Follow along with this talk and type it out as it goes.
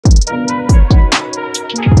Okay,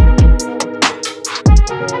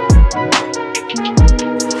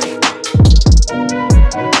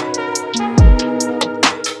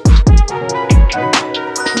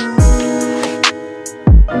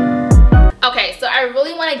 so I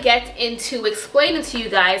really want to get into explaining to you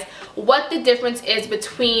guys what the difference is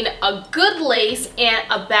between a good lace and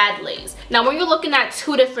a bad lace. Now, when you're looking at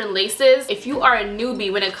two different laces, if you are a newbie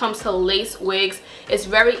when it comes to lace wigs, it's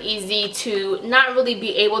very easy to not really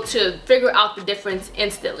be able to figure out the difference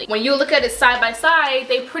instantly. When you look at it side by side,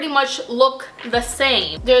 they pretty much look the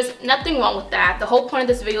same. There's nothing wrong with that. The whole point of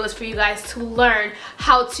this video is for you guys to learn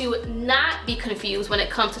how to not be confused when it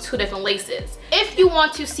comes to two different laces. If you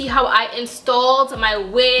want to see how I installed my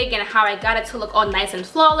wig and how I got it to look all nice and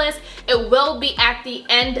flawless, it will be at the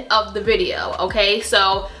end of the video, okay?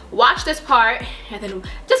 So watch this part and then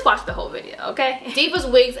just watch the whole video, okay?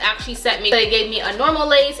 DIVASWIGS actually sent me, they gave me a normal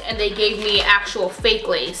lace and they gave me actual fake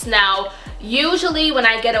lace. Now, usually when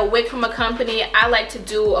I get a wig from a company, I like to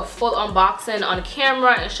do a full unboxing on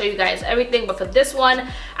camera and show you guys everything, but for this one,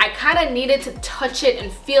 I kind of needed to touch it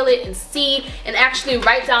and feel it and see and actually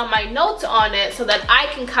write down my notes on it so that I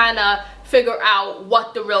can kind of figure out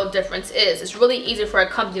what the real difference is. It's really easy for a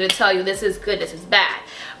company to tell you this is good, this is bad.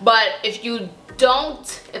 But if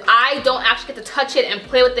I don't actually get to touch it and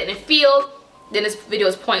play with it and feel, then this video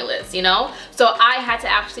is pointless, you know? So I had to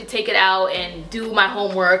actually take it out and do my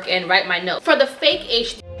homework and write my notes. For the fake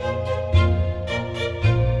HD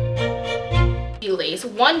lace,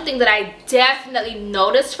 one thing that I definitely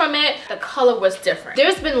noticed from it, the color was different.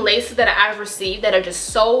 There's been laces that I've received that are just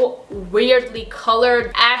so weirdly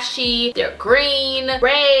colored, ashy, they're green,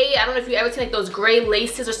 gray. I don't know if you ever seen like those gray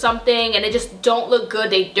laces or something, and they just don't look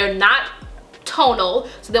good. They're not tonal,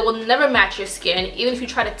 so they will never match your skin. Even if you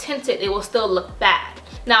try to tint it, it will still look bad.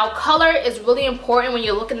 Now, color is really important when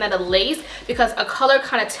you're looking at a lace because a color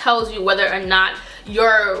kind of tells you whether or not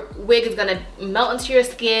your wig is gonna melt into your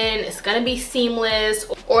skin, it's gonna be seamless,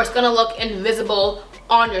 or it's gonna look invisible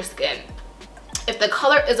on your skin. If the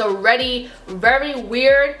color is already very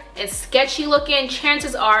weird and sketchy looking,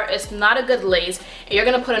 chances are it's not a good lace and you're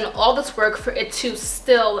gonna put in all this work for it to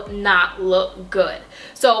still not look good.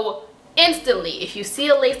 So instantly, if you see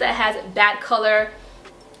a lace that has bad color,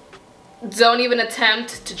 don't even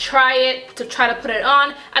attempt to try to put it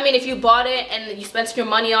on. I mean, if you bought it and you spent your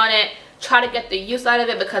money on it, try to get the use out of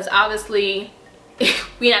it, because obviously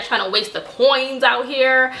we're not trying to waste the coins out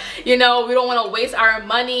here, you know. We don't want to waste our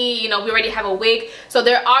money, you know. We already have a wig, so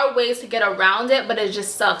there are ways to get around it, but it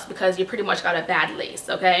just sucks because you pretty much got a bad lace,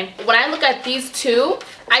 okay? When I look at these two,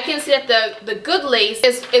 I can see that the good lace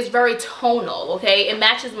is very tonal, okay? It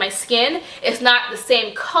matches my skin. It's not the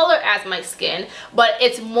same color as my skin, but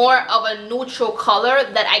it's more of a neutral color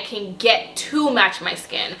that I can get to match my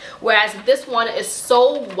skin, whereas this one is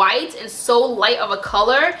so white and so light of a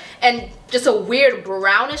color and just a weird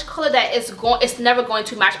brownish color that it's never going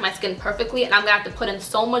to match my skin perfectly, and I'm gonna have to put in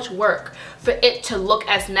so much work for it to look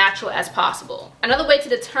as natural as possible. Another way to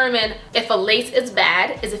determine if a lace is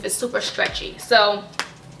bad is if it's super stretchy. So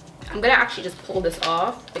I'm gonna actually just pull this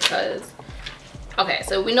off because, okay,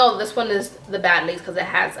 so we know this one is the bad lace because it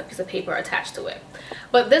has a piece of paper attached to it.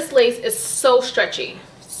 But this lace is so stretchy,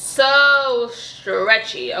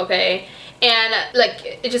 okay? And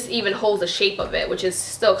like it just even holds the shape of it, which is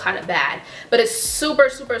still kind of bad, but it's super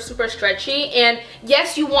stretchy. And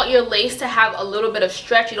yes, you want your lace to have a little bit of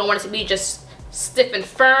stretch. You don't want it to be just stiff and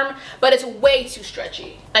firm, but it's way too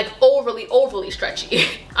stretchy, like overly stretchy.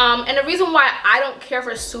 And the reason why I don't care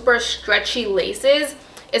for super stretchy laces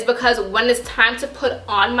is because when it's time to put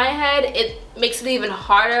on my head, it makes it even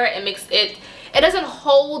harder. It doesn't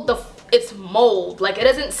hold its mold. Like, it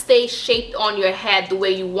doesn't stay shaped on your head the way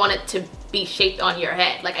you want it to be shaped on your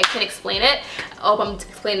head. Like, I can't explain it. I hope I'm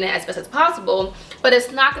explaining it as best as possible, but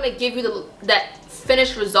it's not going to give you that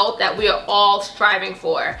finished result that we are all striving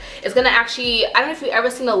for. It's gonna actually, I don't know if you've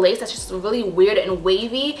ever seen a lace that's just really weird and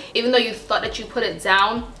wavy. Even though you thought that you put it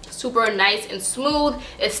down super nice and smooth,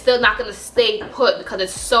 it's still not gonna stay put because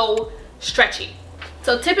it's so stretchy.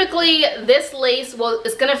 So typically this lace, well,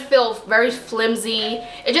 it's gonna feel very flimsy.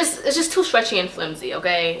 It's just too stretchy and flimsy,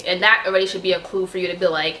 okay? And that already should be a clue for you to be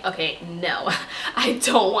like, okay, no, I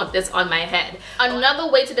don't want this on my head.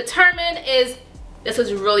 Another way to determine is, this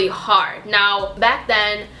was really hard. Now, back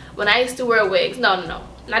then, when I used to wear wigs, no,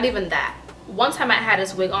 not even that. One time I had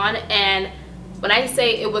this wig on, and when I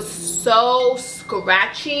say it was so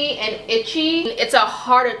scratchy and itchy, it's a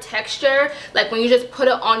harder texture. Like when you just put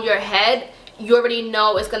it on your head, you already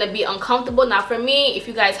know it's gonna be uncomfortable. Now for me, if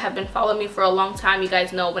you guys have been following me for a long time, you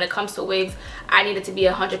guys know when it comes to wigs, I need it to be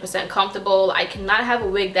 100% comfortable. I cannot have a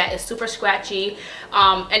wig that is super scratchy,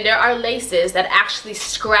 and there are laces that actually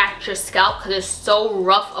scratch your scalp because it's so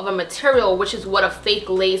rough of a material, which is what a fake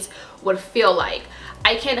lace would feel like.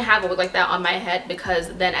 I can't have a wig like that on my head,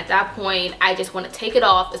 because then at that point I just want to take it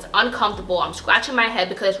off. It's uncomfortable. I'm scratching my head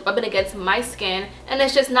because it's rubbing against my skin and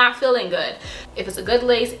it's just not feeling good. If it's a good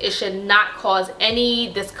lace, it should not cause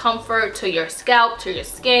any discomfort to your scalp, to your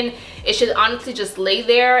skin. It should honestly just lay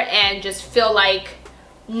there and just feel like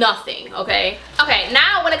nothing. Okay,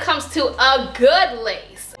 now when it comes to a good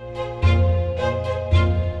lace,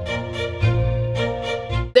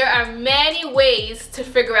 there are many ways to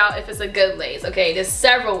figure out if it's a good lace. Okay, there's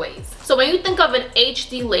several ways. So when you think of an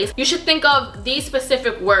HD lace, you should think of these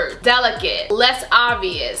specific words: delicate, less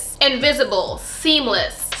obvious, invisible,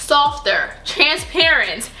 seamless, softer,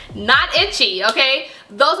 transparent, not itchy. Okay,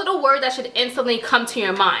 those are the words that should instantly come to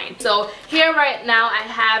your mind. So here right now I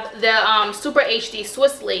have the Super HD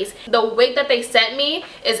Swiss lace. The wig that they sent me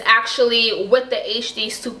is actually with the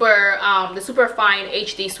HD Super, the super fine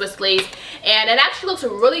HD Swiss lace, and it actually looks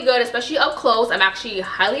really good, especially up close. I'm actually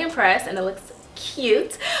highly impressed, and it looks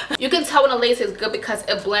cute. You can tell when a lace is good because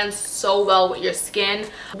it blends so well with your skin.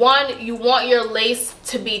 One, you want your lace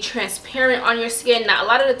to be transparent on your skin. Now a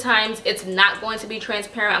lot of the times it's not going to be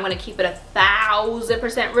transparent. I'm going to keep it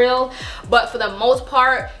 1000% real, but for the most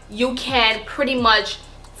part you can pretty much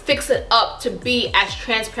fix it up to be as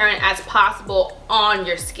transparent as possible on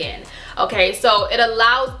your skin. Okay, so it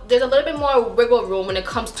allows, there's a little bit more wiggle room when it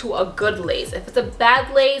comes to a good lace. If it's a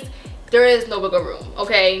bad lace, there is no wiggle room.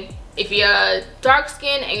 Okay, if you're dark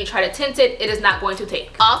skin and you try to tint it, it is not going to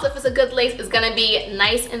take. Also, if it's a good lace, it's gonna be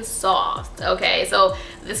nice and soft. Okay, so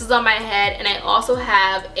this is on my head, and I also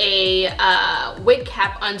have a wig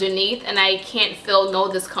cap underneath, and I can't feel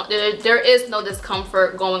no discomfort. There is no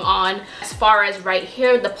discomfort going on as far as right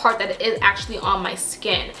here, the part that is actually on my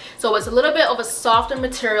skin. So it's a little bit of a softer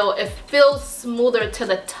material. It feels smoother to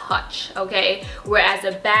the touch, okay? Whereas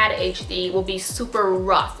a bad HD will be super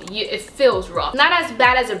rough. It feels rough. Not as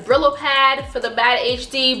bad as a Brillo pad for the bad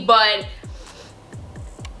HD, but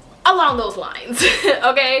along those lines.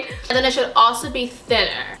 Okay, and then it should also be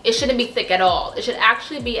thinner. It shouldn't be thick at all. It should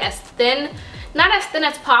actually be as thin, not as thin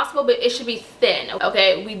as possible, but it should be thin.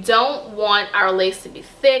 Okay, we don't want our lace to be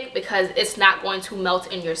thick because it's not going to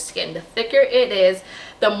melt in your skin. The thicker it is,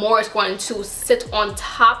 the more it's going to sit on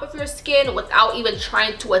top of your skin without even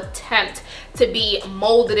trying to attempt to be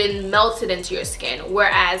molded and melted into your skin.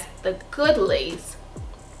 Whereas the good lace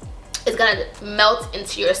is gonna melt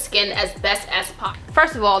into your skin as best as possible.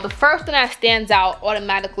 First of all, the first thing that stands out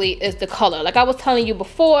automatically is the color. Like I was telling you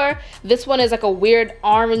before, this one is like a weird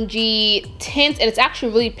orangey tint, and it's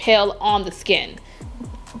actually really pale on the skin.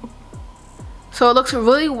 So it looks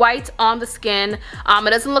really white on the skin. It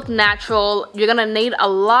doesn't look natural. You're gonna need a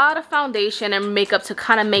lot of foundation and makeup to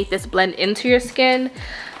kind of make this blend into your skin.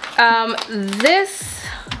 This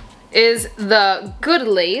is the good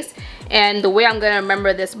lace, and the way I'm gonna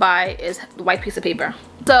remember this by is the white piece of paper.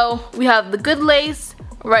 So we have the good lace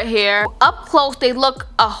right here. Up close they look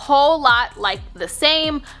a whole lot like the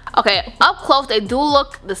same. Okay, up close they do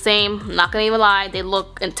look the same, I'm not gonna even lie, they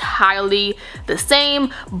look entirely the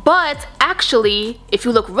same, but actually if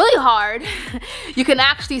you look really hard you can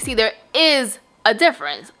actually see there is a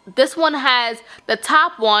difference. This one has, the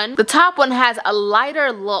top one has a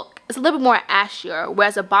lighter look. It's a little bit more ashier,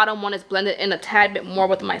 whereas the bottom one is blended in a tad bit more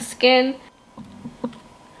with my skin.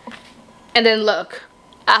 And then look,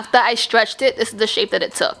 after I stretched it, this is the shape that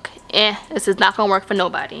it took. This is not gonna work for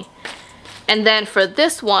nobody. And then for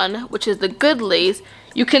this one, which is the good lace,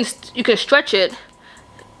 you can stretch it,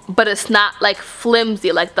 but it's not like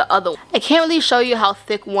flimsy like the other one. I can't really show you how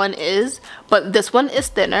thick one is, but this one is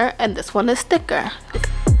thinner and this one is thicker.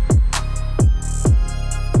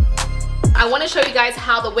 I want to show you guys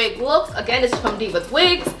how the wig looks. Again, this is from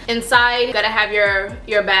DIVASWIGS. Inside, you gotta have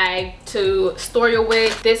your bag to store your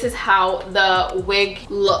wig. This is how the wig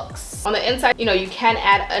looks. On the inside, you know, you can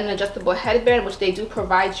add an adjustable headband, which they do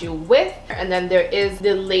provide you with. And then there is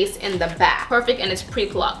the lace in the back. Perfect, and it's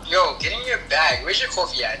pre-plucked. Yo, get in your bag. Where's your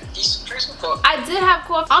coffee at? Drink some coffee. I did have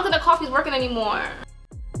coffee. I don't think the coffee's working anymore.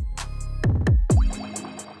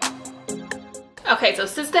 Okay, so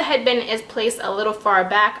since the headband is placed a little far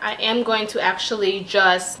back, I am going to actually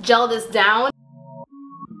just gel this down.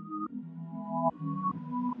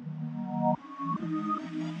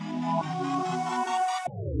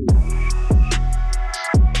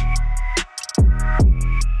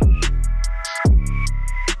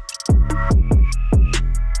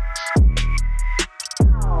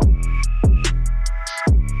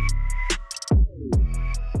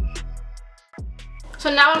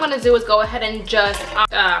 now what I'm gonna do is go ahead and just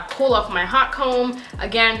cool off my hot comb.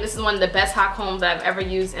 Again, this is one of the best hot combs that I've ever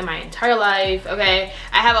used in my entire life, okay?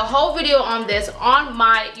 I have a whole video on this on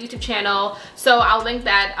my YouTube channel, so I'll link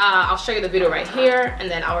that. I'll show you the video right here,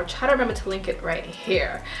 and then I'll try to remember to link it right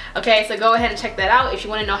here. Okay, so go ahead and check that out if you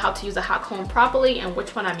want to know how to use a hot comb properly and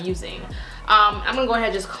which one I'm using. I'm gonna go ahead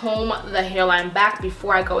and just comb the hairline back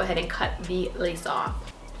before I go ahead and cut the lace off.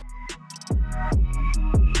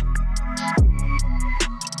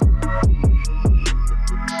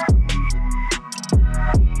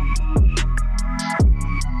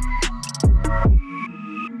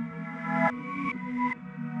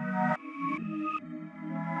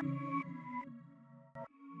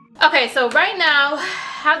 Okay, so right now I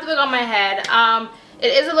have the wig on my head. It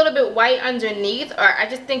is a little bit white underneath, or I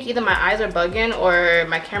just think either my eyes are bugging or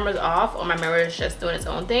my camera's off or my mirror is just doing its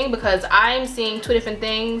own thing, because I'm seeing two different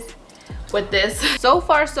things with this. So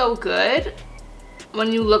far so good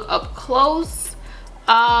when you look up close.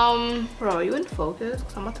 Bro, are you in focus?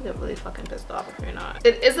 Because I'm about to get really fucking pissed off if you're not.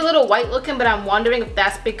 It is a little white looking, but I'm wondering if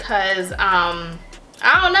that's because I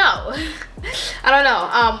don't know. I don't know.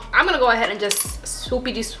 I'm gonna go ahead and just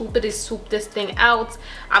swoopity swoop this thing out.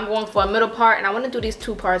 I'm going for a middle part, and I want to do these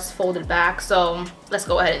two parts folded back, so let's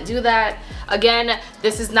go ahead and do that. Again,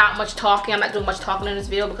 this is not much talking. I'm not doing much talking in this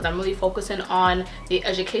video because I'm really focusing on the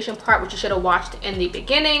education part, which you should have watched in the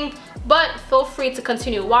beginning, but feel free to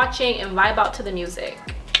continue watching and vibe out to the music.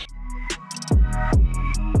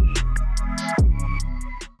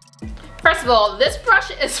 First of all, this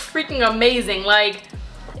brush is freaking amazing. Like,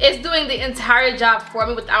 it's doing the entire job for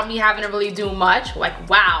me without me having to really do much. Like,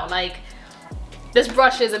 wow, like, this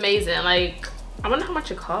brush is amazing. Like, I wonder how much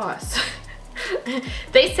it costs.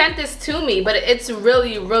 They sent this to me, but it's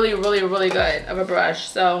really good of a brush,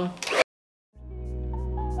 so.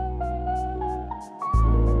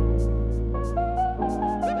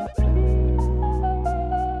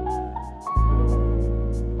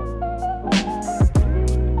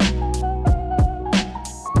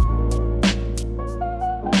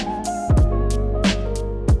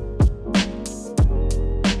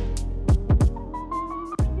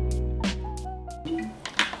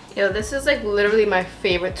 Yo, this is like literally my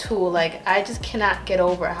favorite tool. Like, I just cannot get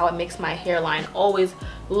over how it makes my hairline always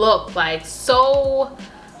look like so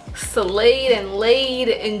slayed and laid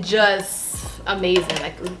and just amazing.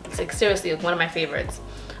 Like, it's like seriously one of my favorites.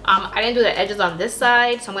 I didn't do the edges on this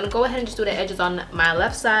side, so I'm gonna go ahead and just do the edges on my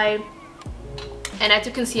left side. And as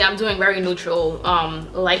you can see, I'm doing very neutral,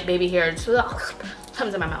 light baby hair.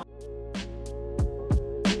 Comes in my mouth.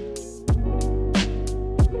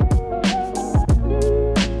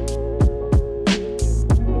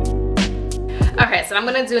 Okay, so what I'm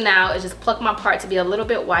gonna do now is just pluck my part to be a little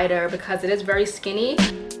bit wider because it is very skinny.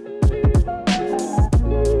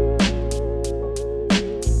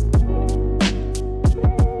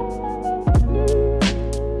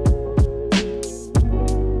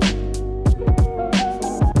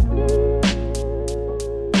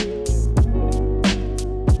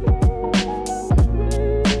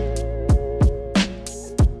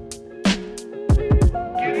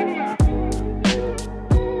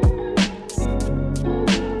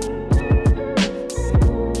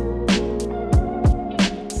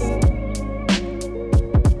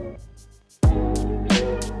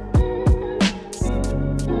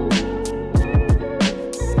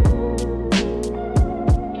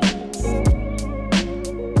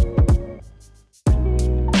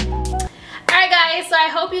 So I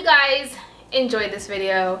hope you guys enjoyed this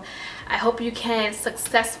video. I hope you can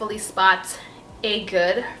successfully spot a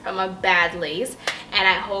good from a bad lace, and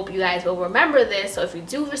I hope you guys will remember this, so if you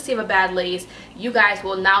do receive a bad lace, you guys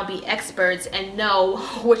will now be experts and know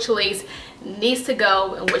which lace needs to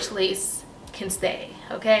go and which lace can stay.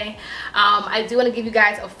 Okay, I do want to give you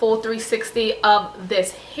guys a full 360 of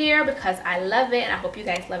this hair because I love it, and I hope you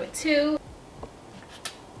guys love it too.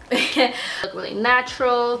 Look really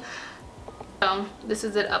natural. This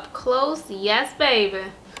is it up close. Yes, baby.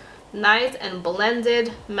 Nice and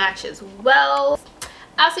blended, matches well.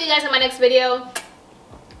 I'll see you guys in my next video.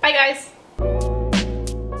 Bye, guys.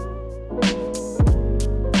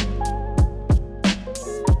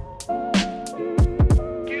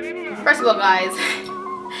 First of all, guys,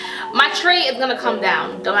 my tree is gonna come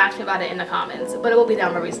down. Don't ask me about it in the comments, but it will be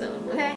down very soon, okay?